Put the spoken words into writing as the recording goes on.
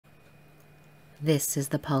This is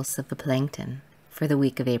the pulse of the plankton for the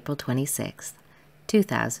week of April 26th,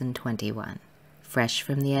 2021. Fresh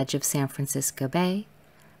from the edge of San Francisco Bay,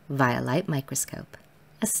 via light microscope,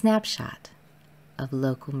 a snapshot of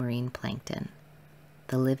local marine plankton,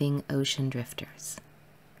 the living ocean drifters.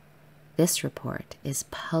 This report is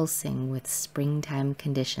pulsing with springtime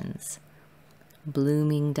conditions,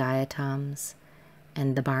 blooming diatoms,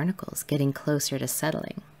 and the barnacles getting closer to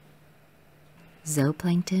settling.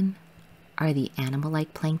 Zooplankton are the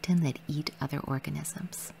animal-like plankton that eat other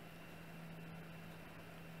organisms.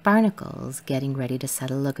 Barnacles getting ready to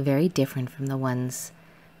settle look very different from the ones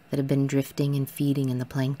that have been drifting and feeding in the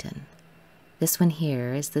plankton. This one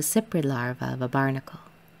here is the cyprid larva of a barnacle.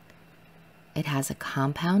 It has a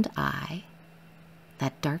compound eye,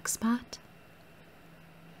 that dark spot,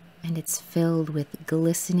 and it's filled with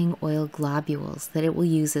glistening oil globules that it will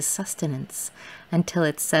use as sustenance until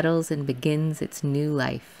it settles and begins its new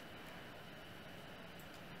life.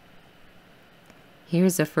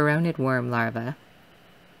 Here's a phoronid worm larva.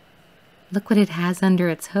 Look what it has under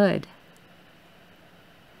its hood.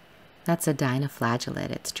 That's a dinoflagellate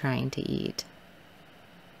it's trying to eat.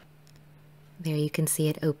 There you can see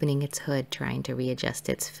it opening its hood, trying to readjust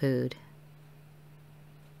its food.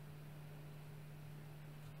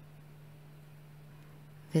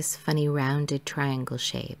 This funny rounded triangle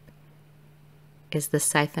shape is the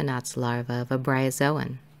siphonots larva of a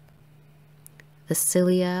bryozoan. The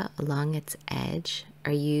cilia along its edge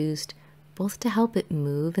are used both to help it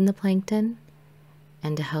move in the plankton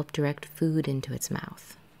and to help direct food into its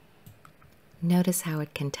mouth. Notice how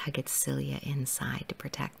it can tug its cilia inside to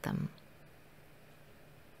protect them.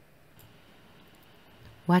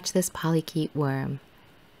 Watch this polychaete worm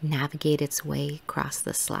navigate its way across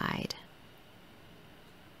the slide.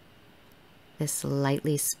 This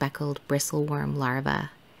lightly speckled bristleworm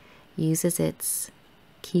larva uses its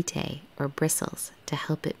chaetae, or bristles, to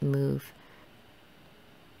help it move.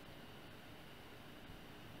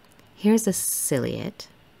 Here's a ciliate.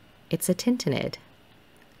 It's a tintinid,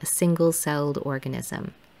 a single-celled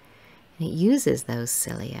organism, and it uses those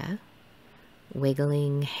cilia,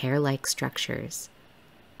 wiggling hair-like structures,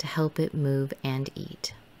 to help it move and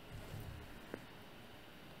eat.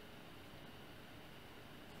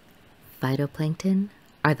 Phytoplankton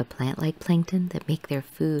are the plant-like plankton that make their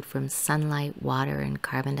food from sunlight, water, and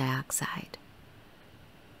carbon dioxide.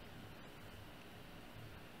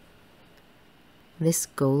 This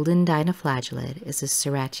golden dinoflagellate is a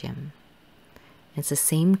serratium. It's the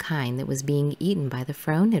same kind that was being eaten by the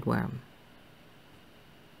phoronid worm.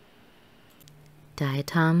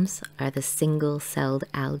 Diatoms are the single-celled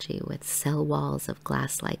algae with cell walls of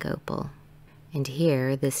glass-like opal. And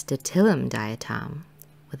here, this datylum diatom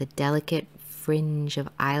with a delicate fringe of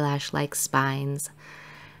eyelash-like spines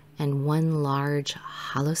and one large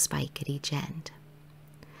hollow spike at each end.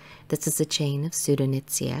 This is a chain of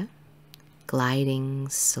pseudonychia, gliding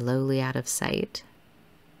slowly out of sight.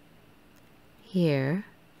 Here,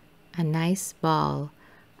 a nice ball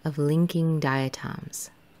of linking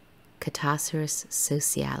diatoms, Catoceros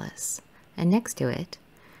socialis, and next to it,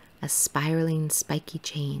 a spiraling spiky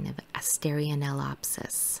chain of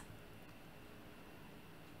Asterianellopsis.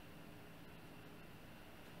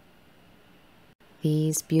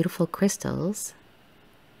 These beautiful crystals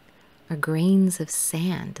are grains of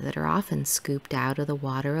sand that are often scooped out of the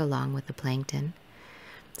water along with the plankton.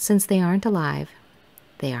 Since they aren't alive,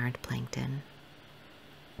 they aren't plankton.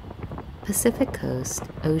 Pacific Coast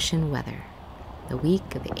ocean weather, the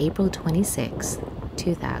week of April 26,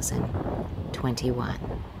 2021.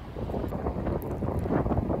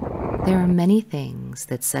 There are many things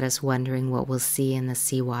that set us wondering what we'll see in the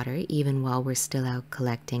seawater even while we're still out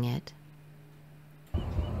collecting it.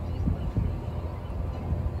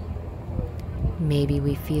 Maybe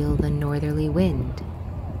we feel the northerly wind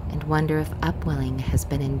and wonder if upwelling has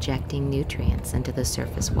been injecting nutrients into the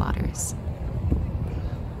surface waters.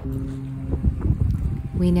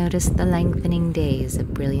 We notice the lengthening days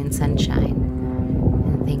of brilliant sunshine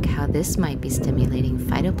and think how this might be stimulating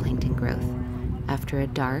phytoplankton growth after a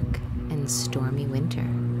dark and stormy winter.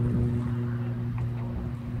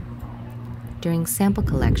 During sample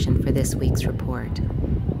collection for this week's report,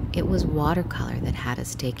 it was watercolor that had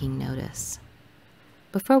us taking notice.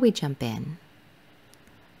 Before we jump in,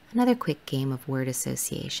 another quick game of word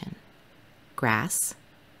association. Grass,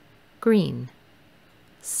 green.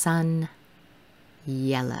 Sun,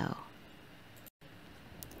 yellow.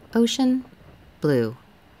 Ocean, blue.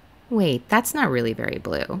 Wait, that's not really very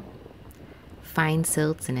blue. Fine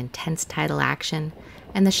silts and intense tidal action,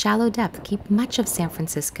 and the shallow depth keep much of San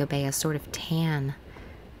Francisco Bay a sort of tan.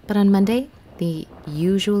 But on Monday, The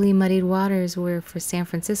usually muddied waters were for San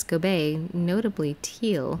Francisco Bay, notably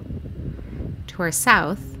teal. To our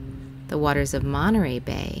south, the waters of Monterey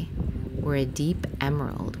Bay were a deep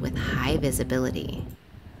emerald with high visibility.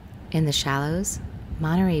 In the shallows,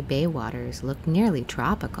 Monterey Bay waters looked nearly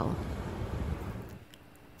tropical.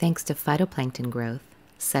 Thanks to phytoplankton growth,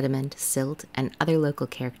 sediment, silt, and other local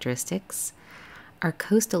characteristics, our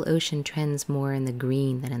coastal ocean trends more in the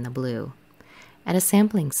green than in the blue. At a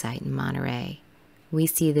sampling site in Monterey, we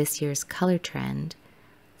see this year's color trend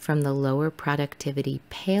from the lower productivity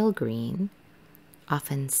pale green,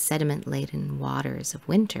 often sediment-laden waters of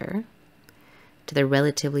winter, to the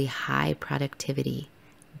relatively high productivity,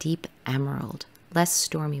 deep emerald, less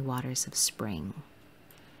stormy waters of spring.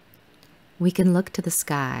 We can look to the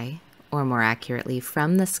sky, or more accurately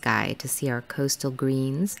from the sky, to see our coastal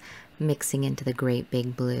greens mixing into the great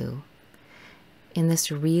big blue. In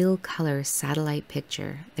this real color satellite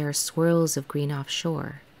picture, there are swirls of green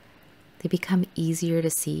offshore. They become easier to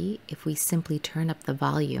see if we simply turn up the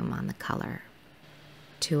volume on the color.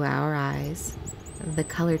 To our eyes, the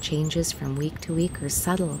color changes from week to week are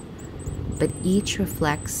subtle, but each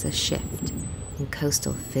reflects a shift in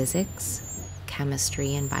coastal physics,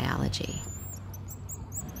 chemistry, and biology.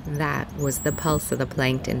 That was the Pulse of the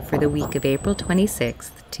Plankton for the week of April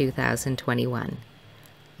 26th, 2021.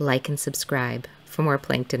 Like and subscribe for more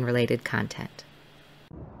plankton-related content.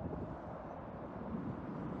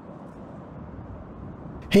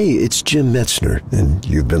 Hey, it's Jim Metzner, and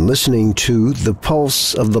you've been listening to The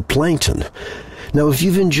Pulse of the Plankton. Now, if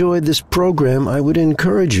you've enjoyed this program, I would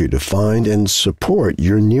encourage you to find and support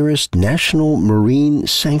your nearest national marine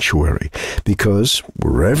sanctuary, because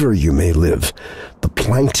wherever you may live, the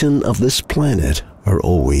plankton of this planet are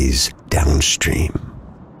always downstream.